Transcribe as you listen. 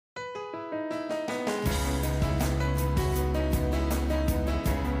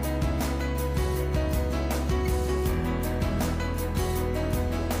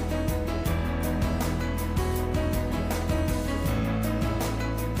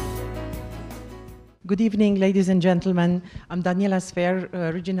Good evening, ladies and gentlemen. I'm Daniela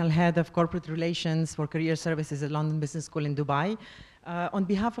Sfer, Regional Head of Corporate Relations for Career Services at London Business School in Dubai. On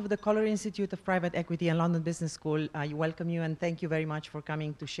behalf of the Coller Institute of Private Equity and London Business School, I welcome you and thank you very much for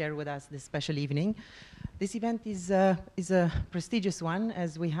coming to share with us this special evening. This event is a prestigious one,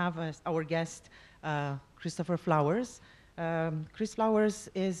 as we have as our guest Christopher Flowers. Chris Flowers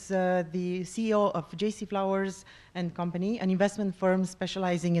is the CEO of JC Flowers and Company, an investment firm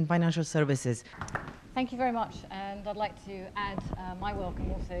specializing in financial services. Thank you very much, and I'd like to add my welcome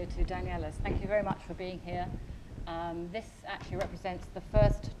also to Daniela's. Thank you very much for being here. This actually represents the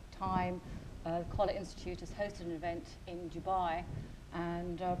first time the Coller Institute has hosted an event in Dubai,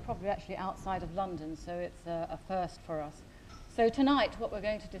 and probably actually outside of London, so it's a first for us. So tonight what we're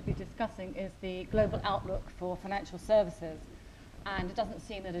going to be discussing is the global outlook for financial services, and it doesn't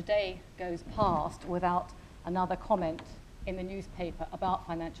seem that a day goes past without another comment in the newspaper about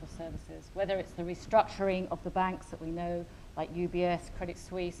financial services, whether it's the restructuring of the banks that we know, like UBS, Credit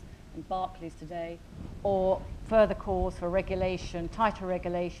Suisse and Barclays today, or further calls for regulation, tighter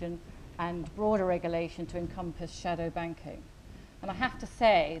regulation and broader regulation to encompass shadow banking. And I have to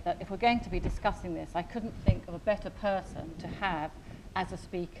say that if we're going to be discussing this, I couldn't think of a better person to have as a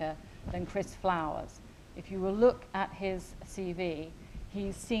speaker than Chris Flowers. If you will look at his CV,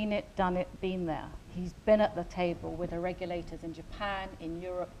 he's seen it, done it, been there. He's been at the table with the regulators in Japan, in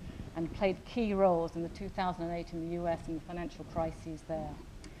Europe, and played key roles in the 2008 in the US and the financial crises there.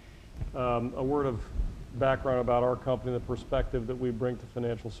 A word of background about our company, the perspective that we bring to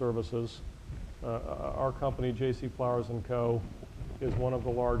financial services. Our company, JC Flowers & Co., is one of the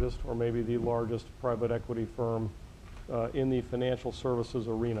largest, or maybe the largest, private equity firm in the financial services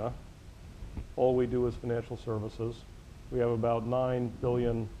arena. All we do is financial services. We have about $9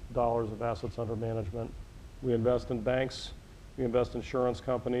 billion of assets under management. We invest in banks, we invest in insurance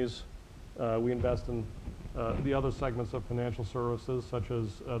companies, we invest in the other segments of financial services, such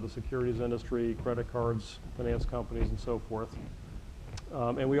as the securities industry, credit cards, finance companies, and so forth.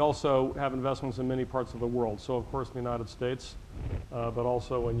 And we also have investments in many parts of the world. So, of course, in the United States, but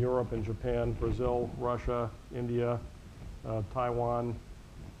also in Europe and Japan, Brazil, Russia, India, Taiwan.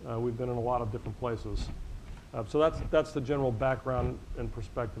 We've been in a lot of different places. So that's the general background and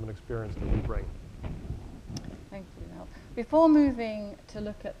perspective and experience that we bring. Thank you. Now, before moving to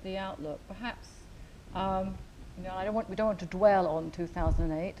look at the outlook, perhaps we don't want to dwell on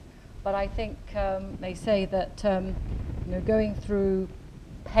 2008, but I think they say that going through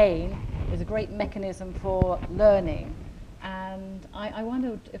pain is a great mechanism for learning. And I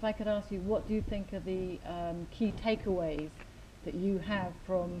wondered if I could ask you, what do you think are the key takeaways that you have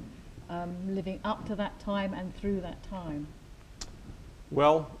from living up to that time and through that time?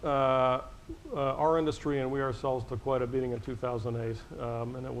 Well, our industry and we ourselves took quite a beating in 2008,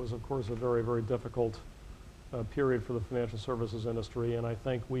 and it was, of course, a very, very difficult period for the financial services industry. And I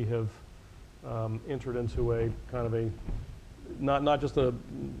think we have entered into a kind of a not just a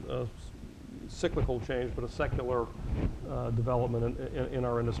cyclical change, but a secular development in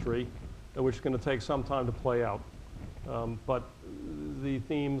our industry, which is going to take some time to play out. But the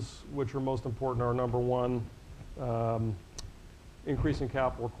themes which are most important are, number one, increasing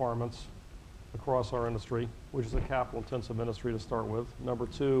capital requirements across our industry, which is a capital-intensive industry to start with. Number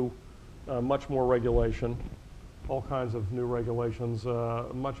two, much more regulation, all kinds of new regulations,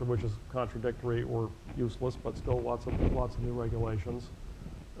 much of which is contradictory or useless, but still lots of new regulations.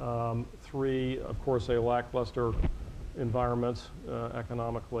 Three, of course, a lackluster environment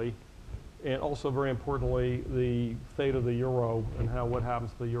economically. And also, very importantly, the fate of the euro and how what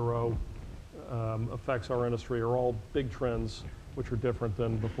happens to the euro affects our industry are all big trends which are different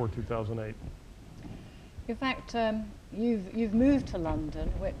than before 2008. In fact, you've moved to London,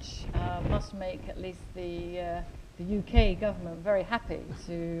 which must make at least the UK government very happy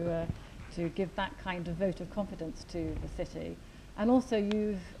to give that kind of vote of confidence to the city. And also,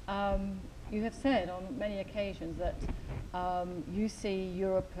 you have said on many occasions that you see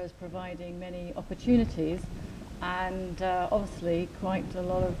Europe as providing many opportunities and obviously quite a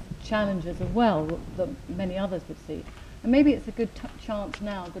lot of challenges as well that many others would see. And maybe it's a good time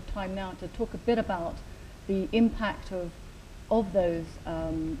now to talk a bit about the impact of those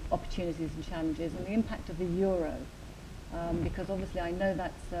opportunities and challenges and the impact of the euro. Because obviously I know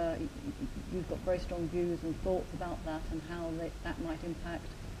that's, you've got very strong views and thoughts about that and how that might impact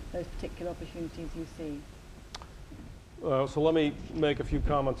those particular opportunities you see. So let me make a few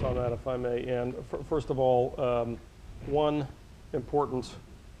comments on that, if I may. And first of all, one important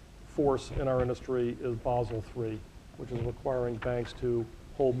force in our industry is Basel III, which is requiring banks to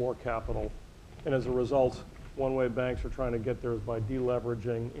hold more capital. And as a result, one way banks are trying to get there is by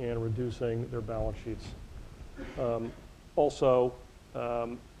deleveraging and reducing their balance sheets. Also,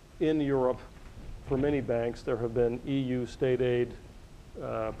 in Europe, for many banks, there have been EU state aid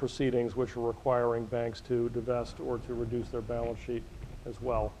proceedings which are requiring banks to divest or to reduce their balance sheet as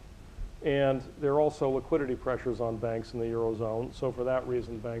well. And there are also liquidity pressures on banks in the Eurozone. So for that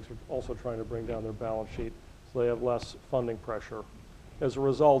reason, banks are also trying to bring down their balance sheet so they have less funding pressure. As a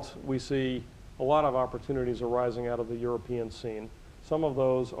result, we see a lot of opportunities arising out of the European scene. Some of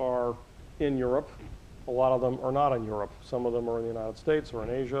those are in Europe. A lot of them are not in Europe. Some of them are in the United States or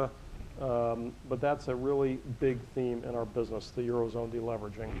in Asia. But that's a really big theme in our business, the Eurozone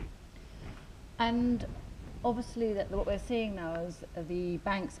deleveraging. And obviously what we're seeing now is the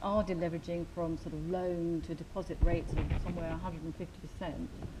banks are deleveraging from sort of loan to deposit rates of somewhere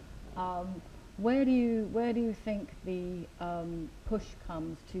 150%. Where do you think the push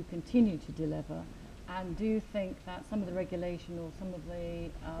comes to continue to deliver? And do you think that some of the regulation or some of the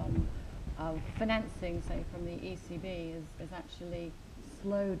financing, say, from the ECB has actually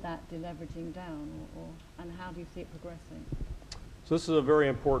slowed that deleveraging down, and how do you see it progressing? So this is a very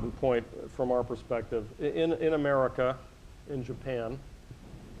important point from our perspective. In America, in Japan,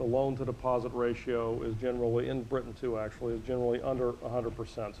 the loan to deposit ratio is generally, in Britain too actually, is generally under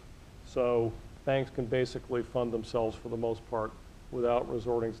 100%. So banks can basically fund themselves for the most part without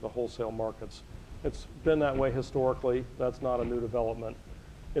resorting to the wholesale markets. It's been that way historically. That's not a new development.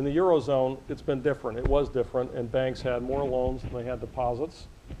 In the Eurozone, it's been different. It was different, and banks had more loans than they had deposits,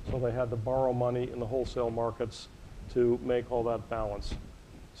 so they had to borrow money in the wholesale markets to make all that balance.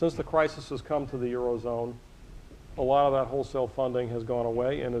 Since the crisis has come to the Eurozone, a lot of that wholesale funding has gone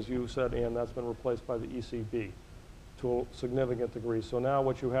away, and as you said, Ann, that's been replaced by the ECB to a significant degree. So now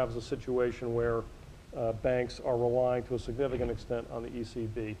what you have is a situation where banks are relying to a significant extent on the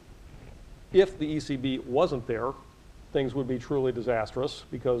ECB. If the ECB wasn't there, things would be truly disastrous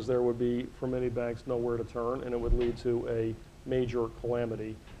because there would be, for many banks, nowhere to turn, and it would lead to a major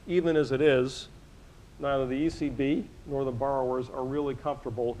calamity. Even as it is, neither the ECB nor the borrowers are really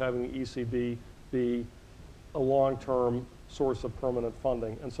comfortable having the ECB be a long-term source of permanent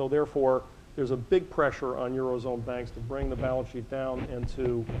funding. And so therefore, there's a big pressure on Eurozone banks to bring the balance sheet down and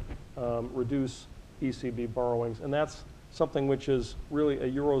to reduce ECB borrowings. And that's something which is really a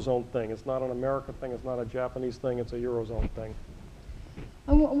Eurozone thing. It's not an American thing, it's not a Japanese thing, it's a Eurozone thing.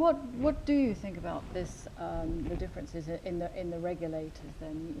 And what do you think about this, the differences in the regulators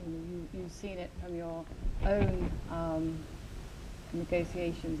then? You've seen it from your own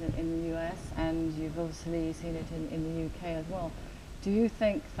negotiations in the US, and you've obviously seen it in the UK as well. Do you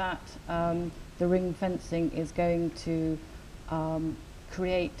think that the ring fencing is going to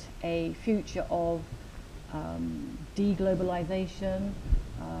create a future of deglobalization,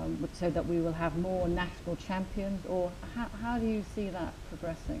 so that we will have more national champions, or how do you see that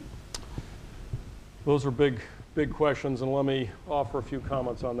progressing? Those are big questions, and let me offer a few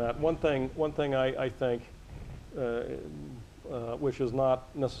comments on that. One thing I think, which is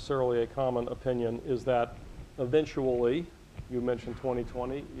not necessarily a common opinion, is that eventually, you mentioned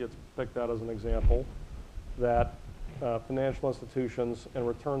 2020, let's pick that as an example, that financial institutions and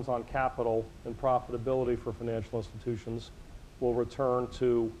returns on capital and profitability for financial institutions will return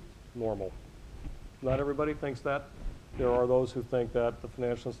to normal. Not everybody thinks that. There are those who think that the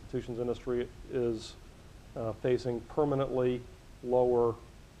financial institutions industry is facing permanently lower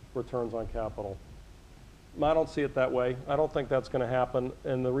returns on capital. I don't see it that way. I don't think that's going to happen,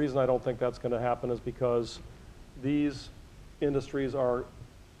 and the reason I don't think that's going to happen is because these industries are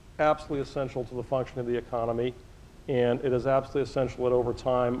absolutely essential to the function of the economy, and it is absolutely essential that over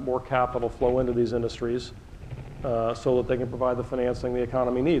time more capital flow into these industries so that they can provide the financing the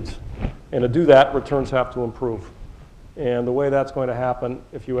economy needs. And to do that, returns have to improve. And the way that's going to happen,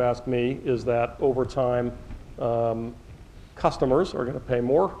 if you ask me, is that over time customers are going to pay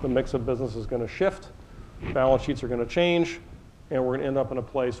more, the mix of business is going to shift, balance sheets are going to change, and we're going to end up in a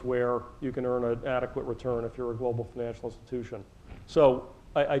place where you can earn an adequate return if you're a global financial institution. So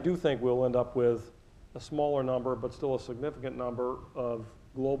I do think we'll end up with a smaller number, but still a significant number of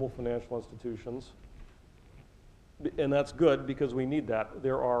global financial institutions. And that's good because we need that.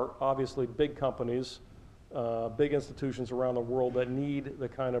 There are obviously big companies, big institutions around the world that need the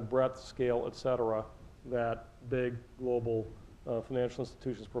kind of breadth, scale, et cetera, that big global financial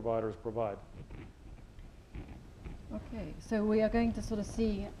institutions providers provide. Okay, so we are going to sort of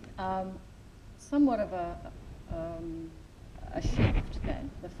see somewhat of a shift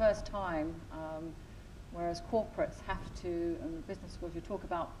then. The first time, whereas corporates have to, in the business schools, you talk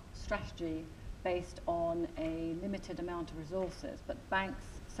about strategy based on a limited amount of resources, but banks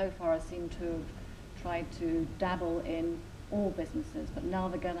so far seem to have tried to dabble in all businesses, but now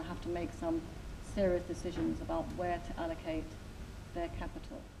they're going to have to make some serious decisions about where to allocate their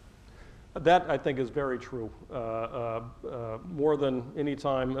capital. That, I think, is very true. More than any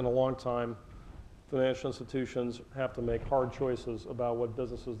time in a long time, financial institutions have to make hard choices about what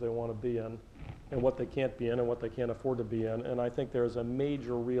businesses they want to be in and what they can't be in and what they can't afford to be in. And I think there's a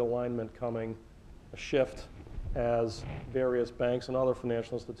major realignment coming, a shift, as various banks and other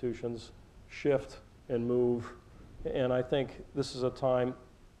financial institutions shift and move. And I think this is a time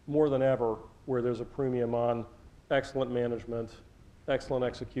more than ever where there's a premium on excellent management, excellent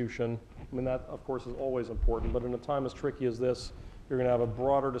execution. I mean, that, of course, is always important. But in a time as tricky as this, you're going to have a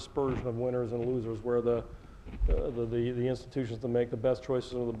broader dispersion of winners and losers where the institutions that make the best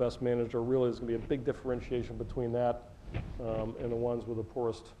choices and the best managed are really, there's going to be a big differentiation between that and the ones with the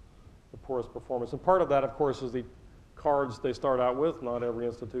poorest performance. And part of that, of course, is the cards they start out with. Not every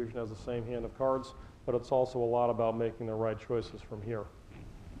institution has the same hand of cards, but it's also a lot about making the right choices from here.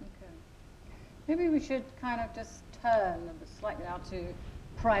 Okay. Maybe we should kind of just turn slightly now to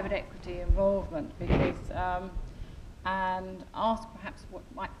private equity involvement, because and ask perhaps what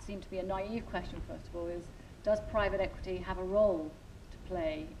might seem to be a naive question first of all is, does private equity have a role to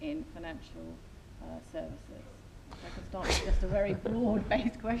play in financial services? If I can start with just a very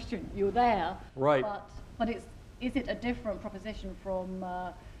broad-based question. You're there, right? But is it a different proposition from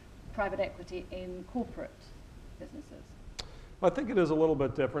private equity in corporate businesses? I think it is a little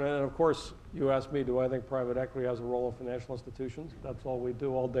bit different, and of course, you asked me, do I think private equity has a role in financial institutions? That's all we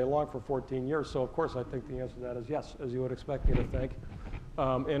do all day long for 14 years, so of course I think the answer to that is yes, as you would expect me to think.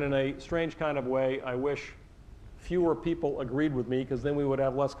 And in a strange kind of way, I wish fewer people agreed with me, because then we would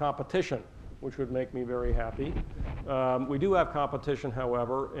have less competition, which would make me very happy. We do have competition,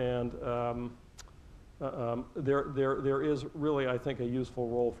 however, and there is really, I think, a useful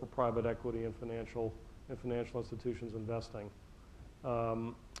role for private equity in financial institutions investing.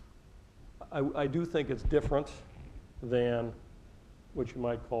 I do think it's different than what you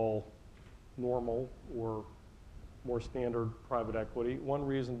might call normal or more standard private equity. One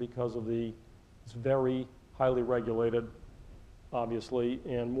reason because of it's very highly regulated, obviously,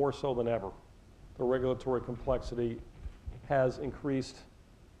 and more so than ever. The regulatory complexity has increased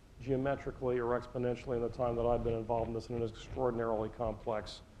geometrically or exponentially in the time that I've been involved in this, and it is extraordinarily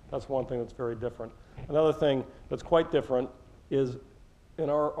complex. That's one thing that's very different. Another thing that's quite different is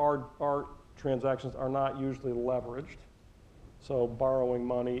our transactions are not usually leveraged. So borrowing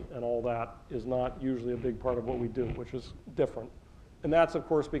money and all that is not usually a big part of what we do, which is different. And that's, of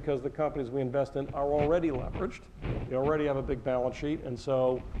course, because the companies we invest in are already leveraged. They already have a big balance sheet, and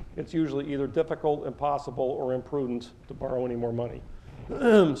so it's usually either difficult, impossible, or imprudent to borrow any more money.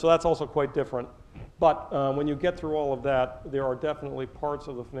 So that's also quite different. But when you get through all of that, there are definitely parts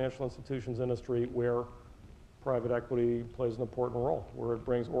of the financial institutions industry where private equity plays an important role, where it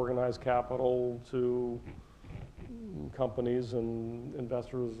brings organized capital to companies and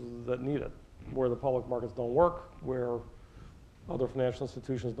investors that need it, where the public markets don't work, where other financial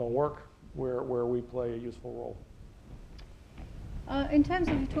institutions don't work, where we play a useful role. In terms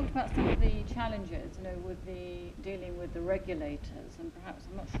of, you talked about some of the challenges, with dealing with the regulators, and perhaps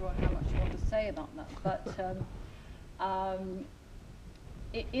I'm not sure how much you want to say about that, but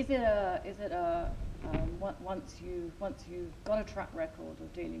once you've got a track record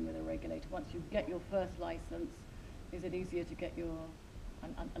of dealing with a regulator, once you get your first license, is it easier to get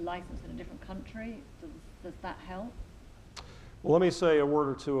a license in a different country? Does that help? Well, let me say a word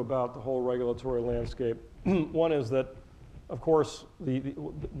or two about the whole regulatory landscape. One is that, of course,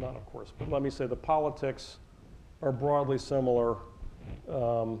 not of course, but let me say the politics are broadly similar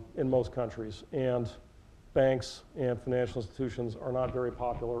in most countries, and banks and financial institutions are not very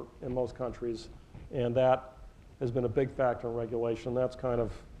popular in most countries, and that has been a big factor in regulation. That's kind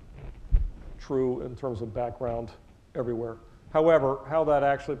of true in terms of background everywhere. However, how that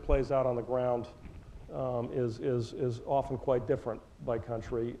actually plays out on the ground is often quite different by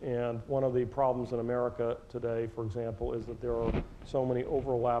country, and one of the problems in America today, for example, is that there are so many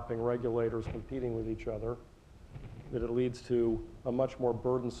overlapping regulators competing with each other that it leads to a much more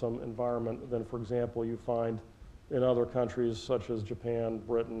burdensome environment than, for example, you find in other countries such as Japan,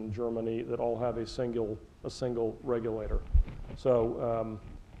 Britain, Germany, that all have a single regulator. So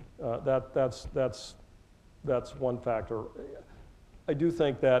that's one factor. I do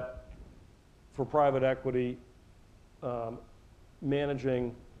think that for private equity,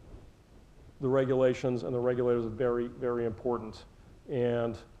 managing the regulations and the regulators is very, very important.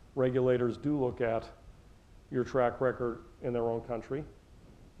 And regulators do look at your track record in their own country.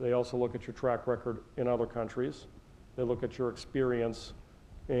 They also look at your track record in other countries. They look at your experience,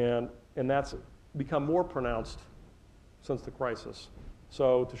 and that's become more pronounced since the crisis.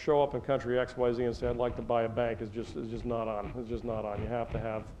 So to show up in country X, Y, Z and say, I'd like to buy a bank is just not on. It's just not on. You have to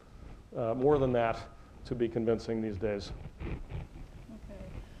have more than that to be convincing these days. Okay.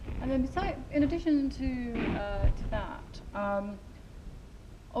 And then in addition to that,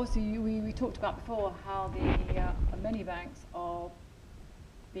 obviously we talked about before how the many banks are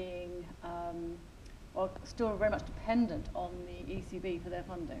being are still very much dependent on the ECB for their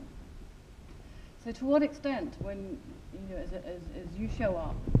funding. So to what extent, when as you show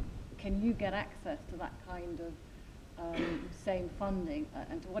up, can you get access to that kind of same funding,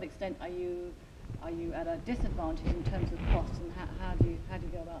 and to what extent are you at a disadvantage in terms of costs, and how do you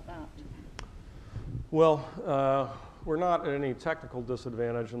go about that? Well, we're not at any technical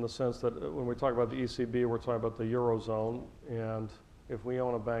disadvantage in the sense that when we talk about the ECB, we're talking about the Eurozone, and if we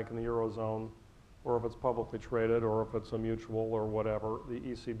own a bank in the Eurozone, or if it's publicly traded, or if it's a mutual or whatever, the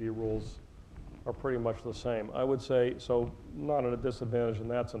ECB rules are pretty much the same. I would say, so not at a disadvantage in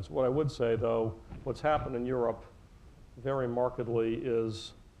that sense. What I would say, though, what's happened in Europe very markedly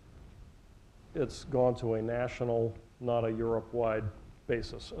is it's gone to a national, not a Europe-wide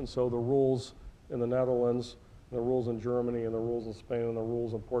basis. And so the rules in the Netherlands, and the rules in Germany, and the rules in Spain, and the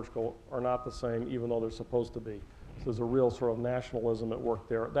rules in Portugal are not the same, even though they're supposed to be. So there's a real sort of nationalism at work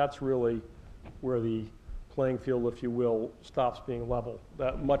there. That's really where the playing field, if you will, stops being level.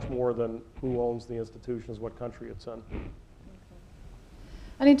 That much more than who owns the institutions, what country it's in. Okay.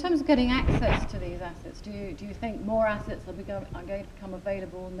 And in terms of getting access to these assets, do you think more assets are going to become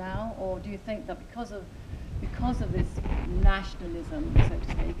available now, or do you think that because of this nationalism, so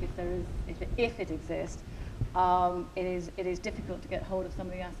to speak, if it exists, it is difficult to get hold of some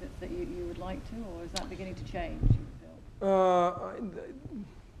of the assets that you would like to, or is that beginning to change, you feel?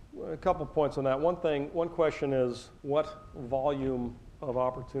 A couple points on that. One question is, what volume of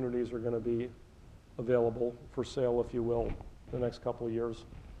opportunities are going to be available for sale, if you will, the next couple of years?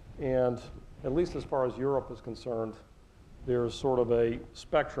 And at least as far as Europe is concerned, there's sort of a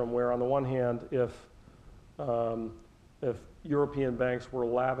spectrum where, on the one hand, if European banks were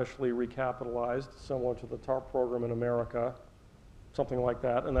lavishly recapitalized, similar to the TARP program in America, something like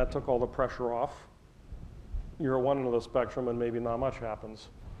that, and that took all the pressure off, you're at one end of the spectrum and maybe not much happens.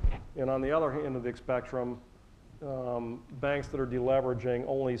 And on the other end of the spectrum, banks that are deleveraging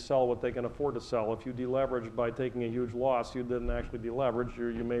only sell what they can afford to sell. If you deleverage by taking a huge loss, you didn't actually deleverage.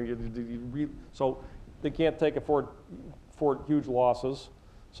 So they can't afford huge losses.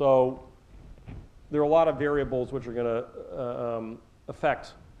 So there are a lot of variables which are going to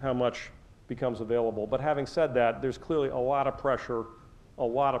affect how much becomes available. But having said that, there's clearly a lot of pressure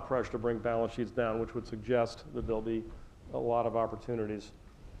to bring balance sheets down, which would suggest that there'll be a lot of opportunities.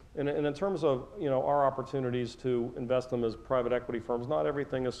 And in terms of our opportunities to invest them as private equity firms, not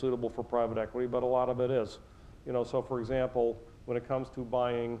everything is suitable for private equity, but a lot of it is. So for example, when it comes to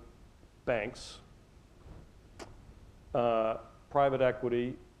buying banks, private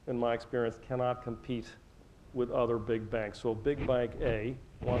equity, in my experience, cannot compete with other big banks. So big bank A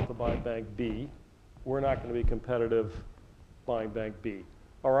wants to buy bank B. We're not going to be competitive buying bank B.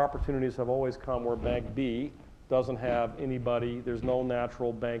 Our opportunities have always come where bank B doesn't have anybody, there's no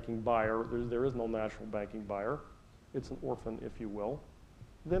natural banking buyer, there is no natural banking buyer. It's an orphan, if you will.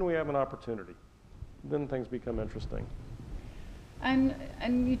 Then we have an opportunity. Then things become interesting. And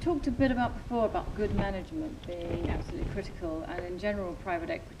you talked a bit before about good management being absolutely critical, and in general private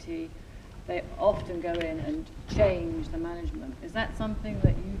equity, they often go in and change the management. Is that something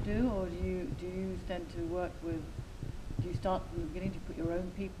that you do, or do you tend to work with, do you start from the beginning to put your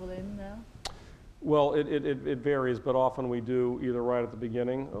own people in now? Well, it varies, but often we do either right at the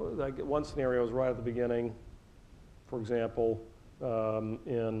beginning. Like one scenario is right at the beginning. For example,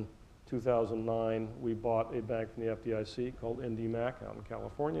 in 2009, we bought a bank from the FDIC called NDMAC out in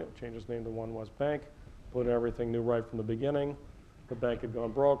California. It changed its name to One West Bank, put everything new right from the beginning. The bank had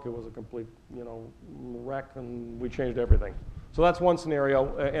gone broke. It was a complete, wreck, and we changed everything. So that's one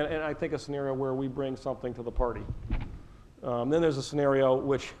scenario, and I think a scenario where we bring something to the party. Then there's a scenario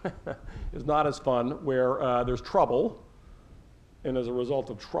which is not as fun, where there's trouble, and as a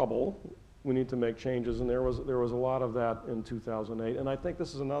result of trouble, we need to make changes, and there was a lot of that in 2008. And I think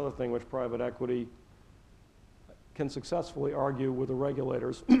this is another thing which private equity can successfully argue with the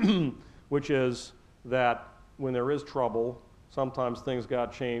regulators, which is that when there is trouble, sometimes things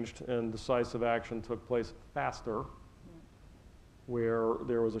got changed and decisive action took place faster, where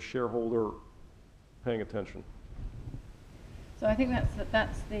there was a shareholder paying attention. So I think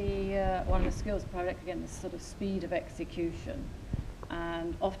that's the one of the skills of private equity, again, the sort of speed of execution,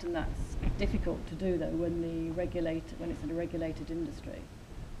 and often that's difficult to do though when it's in a regulated industry.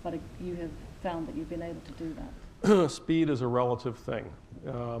 But you have found that you've been able to do that? Speed is a relative thing.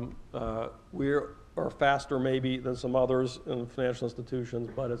 We are faster maybe than some others in financial institutions,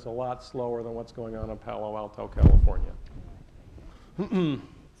 but it's a lot slower than what's going on in Palo Alto, California.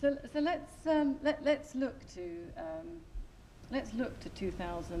 So let's look to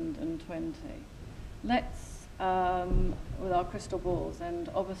 2020. Let's with our crystal balls, and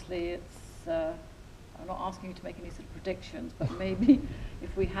obviously it's. I'm not asking you to make any sort of predictions, but maybe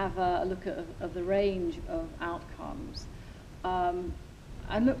if we have a look at the range of outcomes, and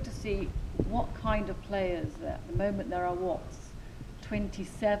look to see what kind of players. At the moment there are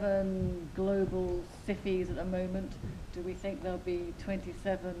 27 global SIFIs at the moment. Do we think there'll be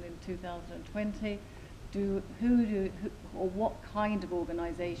 27 in 2020? Or what kind of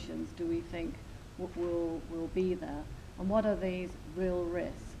organizations do we think will be there? And what are these real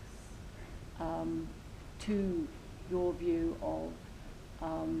risks to your view of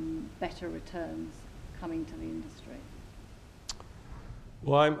better returns coming to the industry?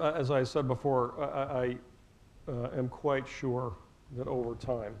 Well, as I said before, I am quite sure that over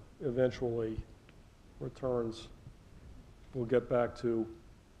time, eventually, returns will get back to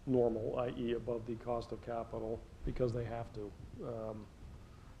normal, i.e. above the cost of capital, because they have to.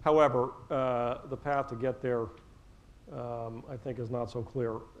 However, the path to get there, I think, is not so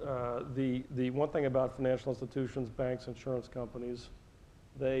clear. The one thing about financial institutions, banks, insurance companies,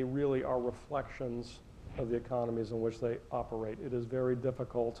 they really are reflections of the economies in which they operate. It is very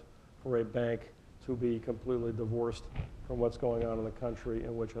difficult for a bank to be completely divorced from what's going on in the country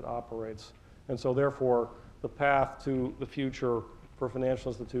in which it operates. And so therefore, the path to the future for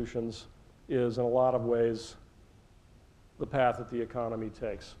financial institutions is in a lot of ways the path that the economy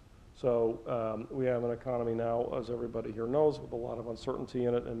takes. So we have an economy now, as everybody here knows, with a lot of uncertainty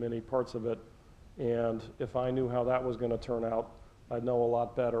in it and many parts of it. And if I knew how that was going to turn out, I'd know a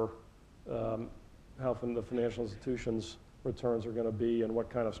lot better how the financial institutions' returns are going to be and what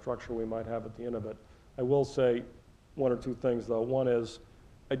kind of structure we might have at the end of it. I will say one or two things, though. One is,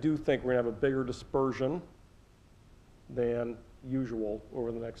 I do think we're going to have a bigger dispersion than usual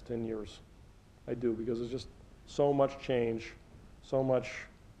over the next 10 years. I do, because there's just so much change, so much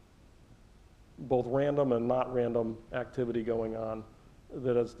both random and not random activity going on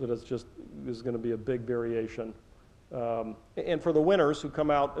that it's just, there's going to be a big variation. And for the winners who come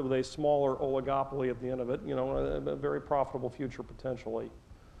out with a smaller oligopoly at the end of it, you know, a very profitable future potentially.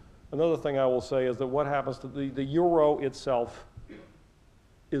 Another thing I will say is that what happens to the euro itself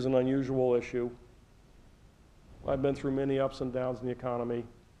is an unusual issue. I've been through many ups and downs in the economy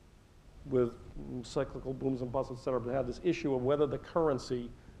with cyclical booms and busts, et cetera, but had this issue of whether the currency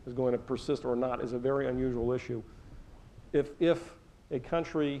is going to persist or not is a very unusual issue. If a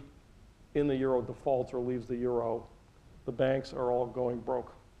country in the euro defaults or leaves the euro, the banks are all going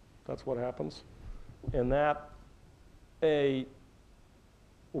broke. That's what happens. And that, A,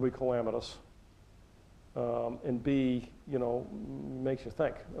 will be calamitous, and B, you know, makes you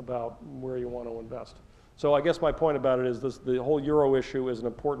think about where you want to invest. So I guess my point about it is this: the whole euro issue is an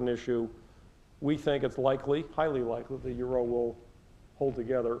important issue. We think it's likely, highly likely, that the euro will hold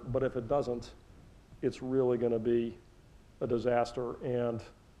together, but if it doesn't, it's really going to be a disaster, and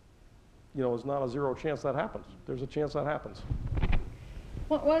you know, there's not a zero chance that happens. There's a chance that happens.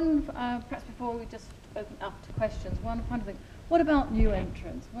 Perhaps before we just open up to questions, one final thing. What about new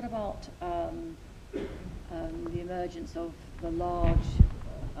entrants? What about the emergence of the large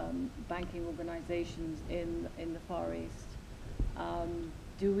banking organizations in the Far East?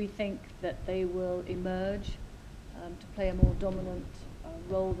 Do we think that they will emerge to play a more dominant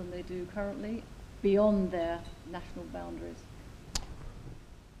role than they do currently, beyond their national boundaries?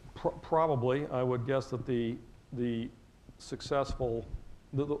 Probably. I would guess that the successful,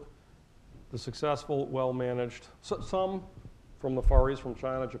 well-managed, some from the Far East, from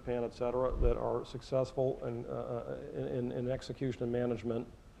China, Japan, et cetera, that are successful in execution and management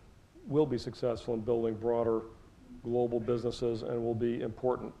will be successful in building broader global businesses and will be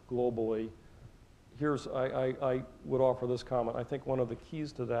important globally. I would offer this comment. I think one of the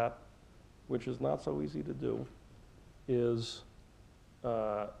keys to that, which is not so easy to do, is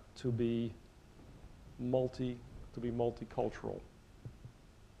to be multicultural.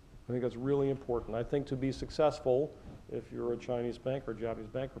 I think that's really important. I think to be successful, if you're a Chinese bank or a Japanese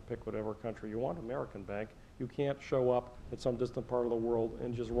bank, or pick whatever country you want, American bank, you can't show up at some distant part of the world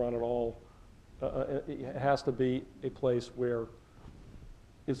and just run it all. It has to be a place where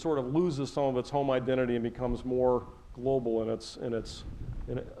it sort of loses some of its home identity and becomes more global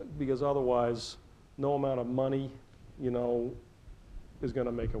because otherwise, no amount of money, you know, is going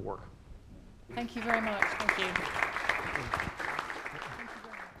to make it work. Thank you very much. Thank you.